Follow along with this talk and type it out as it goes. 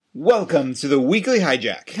Welcome to the Weekly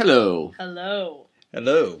Hijack. Hello. Hello.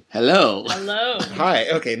 Hello. Hi.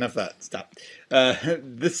 Okay, enough of that. Stop.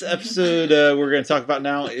 This episode we're going to talk about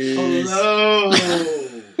now is... Hello.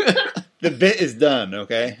 The bit is done,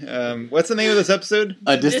 okay? What's the name of this episode?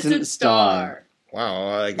 A Distant Star. Wow,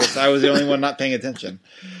 I guess I was the only one not paying attention.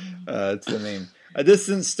 It's the name. A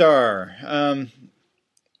Distant Star.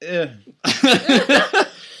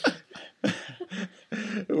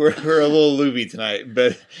 We're a little loopy tonight,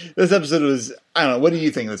 but this episode was, I don't know, what do you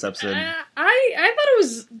think of this episode? I thought it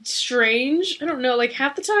was strange. I don't know, like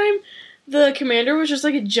half the time the commander was just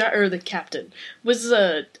like or the captain was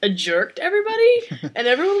a jerk to everybody, and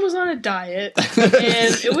everyone was on a diet,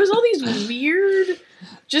 and it was all these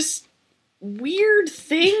weird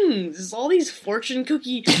things, all these fortune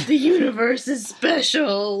cookie, the universe is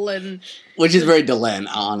special, and... Which is very Delenn,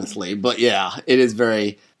 honestly, but yeah, it is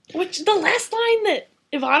very... Which, the last line that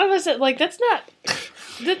Ivanova said, like, that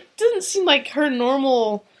doesn't seem like her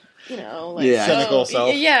normal, like... Yeah. Cynical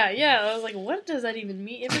self. Yeah, I was like, what does that even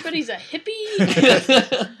mean? Everybody's a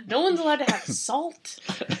hippie? No one's allowed to have salt?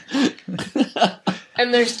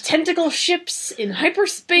 And there's tentacle ships in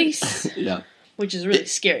hyperspace? Yeah. Which is really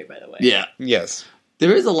scary, by the way. Yeah. Yes.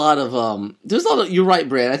 There is a lot of, you're right,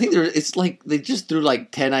 Brad, I think it's like, they just threw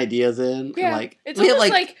like 10 ideas in. Yeah, and it's almost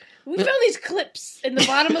like we found these clips in the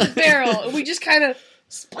bottom of the barrel, and we just kind of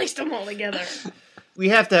spliced them all together. We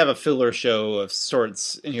have to have a filler show of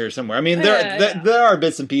sorts in here somewhere. I mean, there are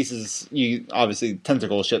bits and pieces. Obviously,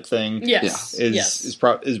 tentacle ship thing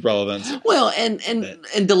is relevant. Well, and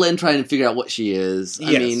Delenn trying to figure out what she is.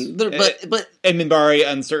 I mean, but and Minbari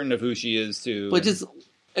uncertain of who she is too. But just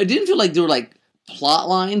it didn't feel like there were like plot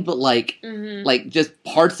lines, but like just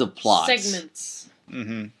parts of plots, segments.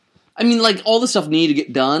 Mm-hmm. I mean, like all the stuff needed to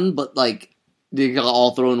get done, but like they got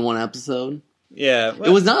all thrown in one episode. Yeah, it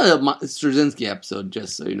was not a Straczynski episode,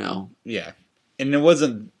 just so you know. Yeah, and it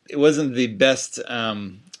wasn't the best.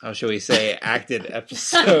 How shall we say, acted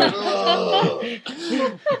episode? The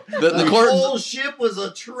whole ship was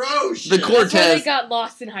atrocious. The Cortez, that's why they got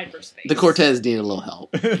lost in hyperspace. The Cortez needed a little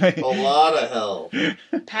help. A lot of help.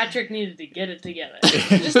 Patrick needed to get it together.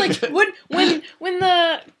 Just like when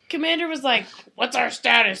the commander was like, "What's our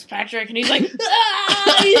status, Patrick?" And he's like,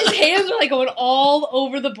 "Ah!" His hands are like going all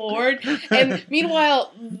over the board, and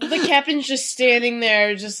meanwhile the captain's just standing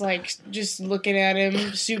there, just looking at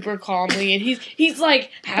him super calmly, and he's like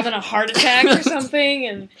having a heart attack or something,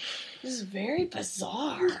 and this is very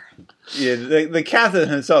bizarre. Yeah, the captain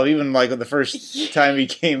himself, even like the first time he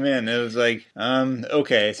came in, it was like,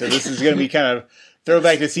 okay, so this is going to be kind of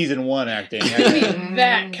throwback to season 1 acting.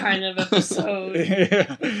 That kind of episode.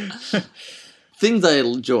 Things I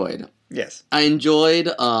enjoyed. Yes. I enjoyed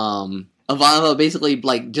Ivanova basically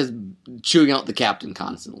like just chewing out the captain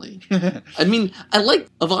constantly. I mean, I like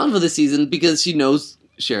Ivanova this season because she knows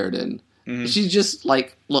Sheridan. Mm-hmm. She's just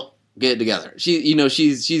like, look, get it together.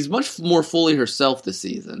 She's much more fully herself this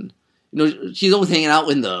season. She's always hanging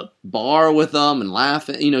out in the bar with them and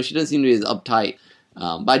laughing. She doesn't seem to be as uptight.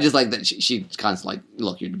 But I just like that she's constantly like,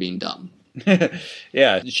 look, you're being dumb.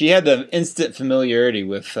 Yeah, she had the instant familiarity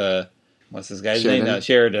with, what's this guy's name now?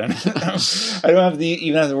 Sheridan. I don't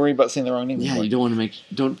even have to worry about saying the wrong name. Yeah, anymore. you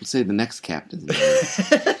don't say the next captain's name.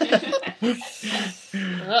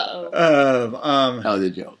 Uh-oh. That was a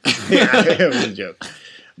joke. Yeah, it was a joke.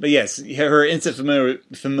 But yes, her instant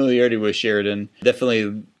familiarity with Sheridan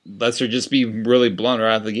definitely lets her just be really blunt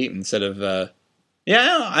right out of the gate instead of...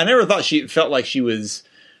 I never thought she felt like she was,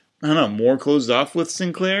 I don't know, more closed off with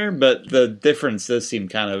Sinclair, but the difference does seem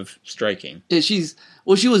kind of striking. Yeah,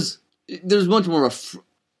 there's much more of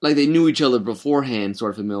like they knew each other beforehand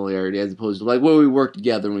sort of familiarity as opposed to like, well, we work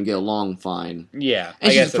together and we get along fine. Yeah.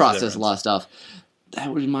 And she's processed a lot of stuff. That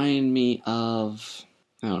reminded me of...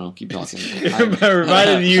 I don't know. Keep talking. It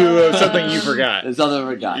reminded you of something you forgot. Something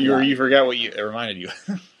I forgot. You forgot what it reminded you.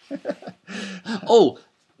 Oh,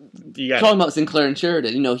 you got talking about Sinclair and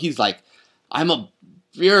Sheridan. He's like, I'm a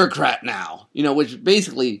bureaucrat now. Which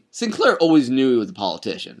basically Sinclair always knew he was a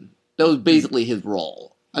politician. That was basically his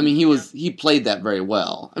role. I mean, he played that very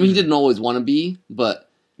well. I mean, he didn't always want to be, but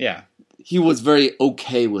he was very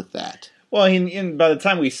okay with that. Well, by the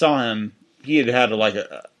time we saw him, he had like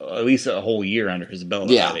at least a whole year under his belt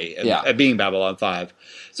already at being Babylon 5.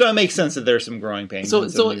 So it makes sense that there's some growing pains. So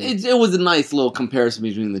it was a nice little comparison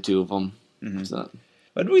between the two of them. Mm-hmm. So.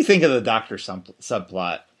 What do we think of the Doctor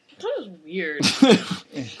subplot? I thought it was weird.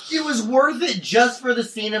 It was worth it just for the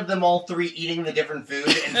scene of them all three eating the different food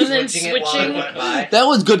and switching it while it went by. That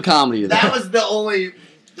was good comedy. That was the only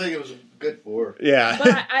thing it was good for. Yeah.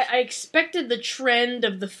 But I expected the trend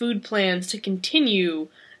of the food plans to continue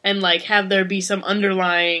and like have there be some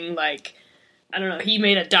underlying like. I don't know, he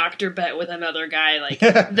made a doctor bet with another guy, like,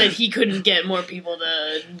 that he couldn't get more people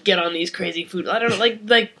to get on these crazy food. I don't know,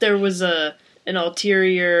 like there was an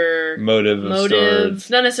ulterior motive,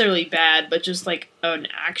 not necessarily bad, but just, like, an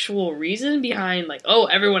actual reason behind, like, oh,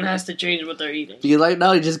 everyone has to change what they're eating. Because, like,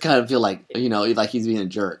 now you just kind of feel like, like he's being a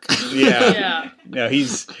jerk. Yeah. Yeah. No,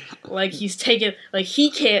 he's... Like, he's taking, like, he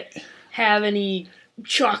can't have any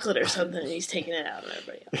chocolate or something, and he's taking it out on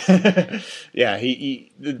everybody else. Yeah,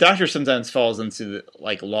 the doctor sometimes falls into the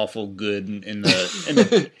like lawful good in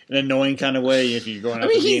an annoying kind of way. If you're going,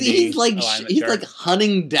 he's like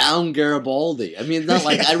hunting down Garibaldi. I mean, it's not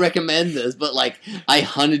like I recommend this, but like I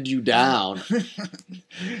hunted you down.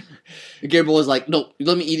 Garibaldi's like, no,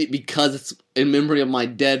 let me eat it because it's in memory of my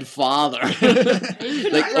dead father. I thought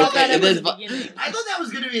that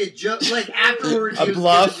was going to be a joke. Like afterwards, a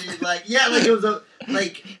bluff. Like like it was a.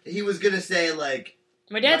 Like, he was gonna say, like...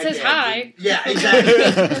 My dad says hi. Yeah,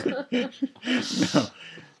 exactly.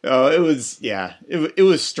 No, it was, it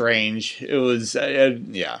was strange. It was,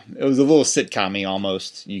 it was a little sitcom-y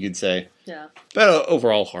almost, you could say. Yeah. But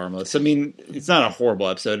overall harmless. I mean, it's not a horrible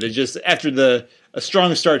episode. It's just, after a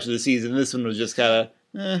strong start to the season, this one was just kind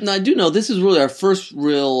of, Now, I do know this is really our first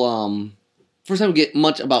real, first time we get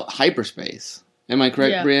much about hyperspace. Am I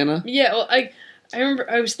correct, Brianna? Yeah, well, I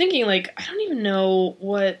remember I was thinking, like, I don't even know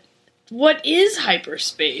what is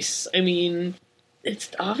hyperspace. I mean,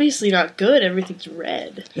 it's obviously not good. Everything's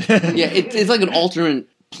red. Yeah, it's like an alternate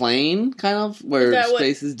plane, kind of, where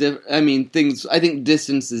space is different. I mean, I think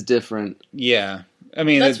distance is different. Yeah. I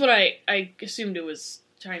mean... That's what I assumed it was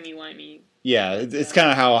timey-wimey. Yeah, it's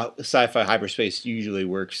kind of how sci-fi hyperspace usually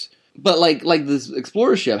works. But, like this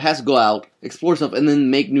explorer ship has to go out, explore stuff, and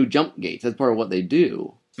then make new jump gates. That's part of what they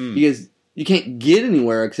do. Because... you can't get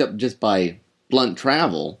anywhere except just by blunt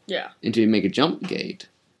travel. Yeah. Until you make a jump gate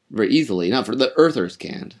very easily. Not for the Earthers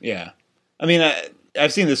can't. Yeah. I mean,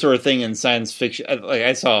 I've seen this sort of thing in science fiction. Like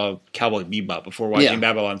I saw Cowboy Bebop before watching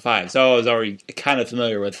Babylon 5, so I was already kind of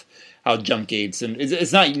familiar with how jump gates, and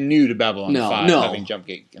it's not new to Babylon 5 having jump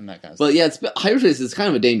gate and that kind of stuff. But yeah, hyperspace is kind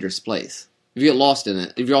of a dangerous place. If you get lost in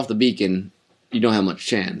it, if you're off the beacon, you don't have much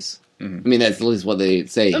chance. I mean, that's at least what they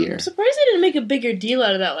say here. I'm surprised they didn't make a bigger deal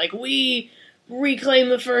out of that. Like, we reclaimed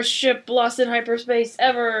the first ship lost in hyperspace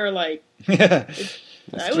ever. Like, I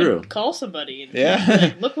would call somebody and be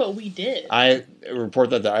like, look what we did. I report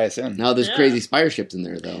that to ISN. Now there's crazy spire ships in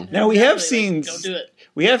there, though. Now we have seen... Don't do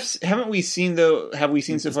it. Haven't we seen, though... Have we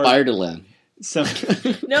seen so far... Spider-Land.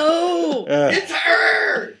 No! It's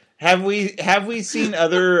her! Have we seen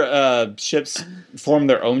other ships form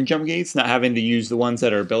their own jump gates, not having to use the ones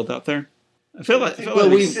that are built out there? I feel like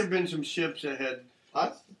there's been some ships that had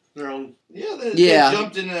their own. They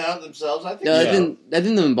jumped in and out themselves. I think. I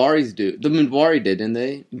think the Minbaris do. The Minbari did, didn't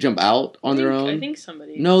they? Jump out on their own. I think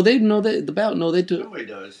somebody. No, they took. Nobody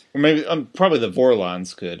does. Or maybe probably the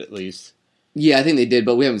Vorlons could at least. Yeah, I think they did,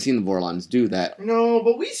 but we haven't seen the Vorlons do that. No,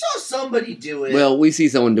 but we saw somebody do it. Well, we see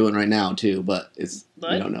someone doing it right now too, but we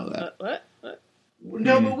don't know that. What?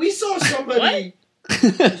 No, but we saw somebody.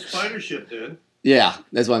 The spider ship did. Yeah,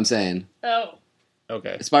 that's what I'm saying. Oh.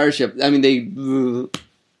 Okay. Spider ship. I mean,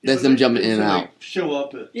 that's them jumping in and out. Show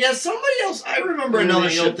up. Somebody else. I remember another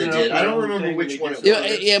ship that did. I don't remember which one it was.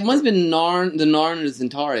 It must have been Narn. The Narn is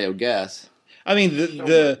Centauri, I would guess. I mean,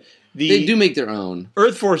 they do make their own.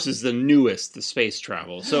 Earth Force is the newest to space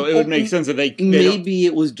travel, so it would make sense that they maybe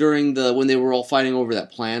it was during when they were all fighting over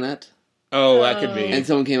that planet. Oh, that could be. And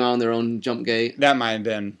someone came out on their own jump gate. That might have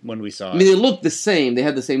been when we saw it. I mean, they looked the same. They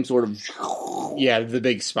had the same sort of... Yeah, the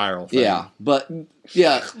big spiral thing. Yeah, but...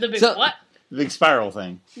 Yeah. The big what? The big spiral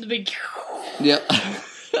thing. The big... Yeah.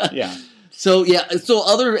 Yeah. So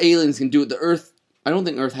other aliens can do it. The Earth... I don't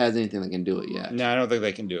think Earth has anything that can do it yet. No, I don't think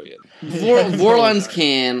they can do it yet. Vorlons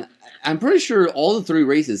can. I'm pretty sure all the three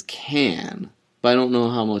races can, but I don't know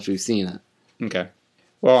how much we've seen it. Okay.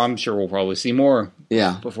 Well, I'm sure we'll probably see more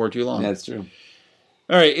before too long. That's true.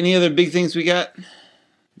 All right, any other big things we got?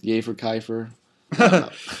 Yay for Kiefer.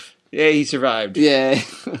 Yeah, he survived. Yeah.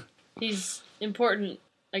 He's important,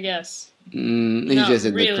 I guess. He just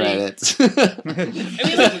did the credits. I mean,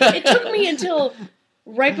 it took me until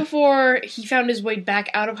right before he found his way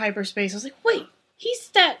back out of hyperspace. I was like, wait, he's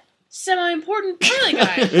that semi-important pilot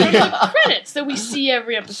guy from the credits that we see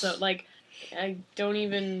every episode. Like, I don't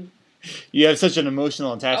even... You have such an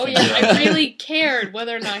emotional attachment. Oh yeah, I really cared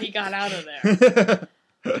whether or not he got out of there.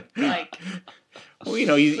 Like, well,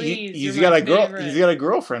 he's got a girl. He's got a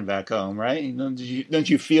girlfriend back home, right? Don't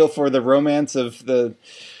you feel for the romance of the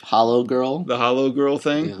Hollow Girl? The Hollow Girl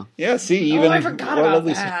thing? Yeah. See, even I forgot about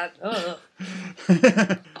that.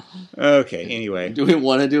 Okay, anyway. Do we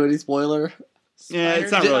want to do any spoiler? Yeah,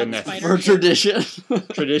 it's not really necessary. For tradition.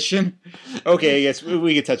 Tradition? Okay, I guess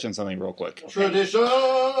we could touch on something real quick. Tradition!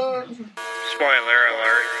 Spoiler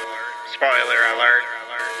alert. Spoiler alert.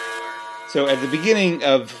 So at the beginning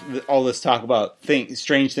of all this talk about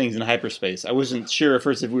strange things in hyperspace, I wasn't sure at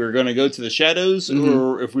first if we were going to go to the shadows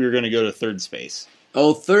or if we were going to go to third space.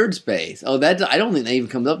 Oh, third space. Oh, that I don't think that even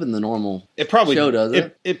comes up in the normal show, does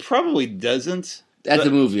it? It probably doesn't. That's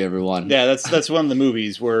a movie, everyone. Yeah, that's one of the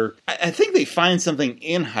movies where I think they find something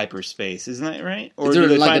in hyperspace, isn't that right? Or is there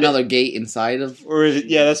like another gate inside of? Or is it?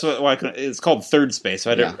 Yeah, that's why it's called third space.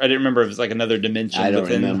 So I didn't remember if it's like another dimension. I don't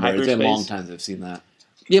within remember. hyperspace. It's been a long time since I've seen that.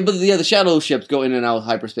 Yeah, but the shadow ships go in and out of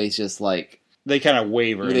hyperspace just like they kind of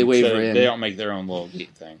waver. They waver in. They don't make their own little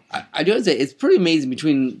gate thing. I do have to say it's pretty amazing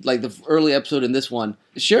between like the early episode and this one.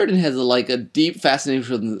 Sheridan has a deep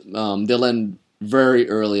fascination with Dylan very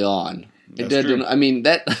early on. That's true. I mean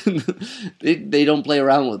that they don't play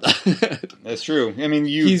around with that. That's true. I mean,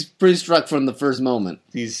 he's pretty struck from the first moment.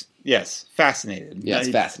 He's fascinated. Yeah, it's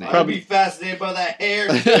fascinating. I'd be fascinated by that hair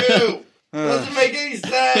too. Doesn't make any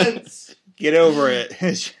sense. Get over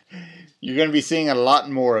it. You're going to be seeing a lot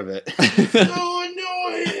more of it. So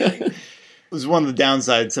annoying. It was one of the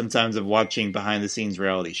downsides sometimes of watching behind the scenes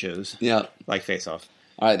reality shows. Yeah, like Face Off.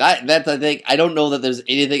 All right, that's I think I don't know that there's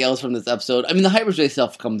anything else from this episode. I mean, the hyperspace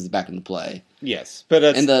stuff comes back into play. Yes, but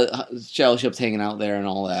and the shadow ships hanging out there and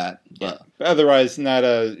all that. But otherwise, not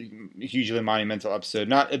a hugely monumental episode.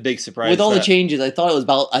 Not a big surprise. With all the changes, I thought it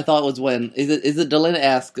was when is it Delenn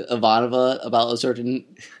asked Ivanova about a certain.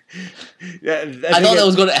 Yeah, I thought that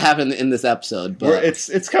was going to happen in this episode, but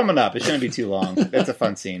it's coming up. It shouldn't be too long. That's a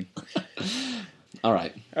fun scene. All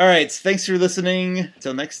right. Thanks for listening.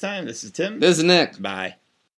 Until next time, this is Tim. This is Nick. Bye.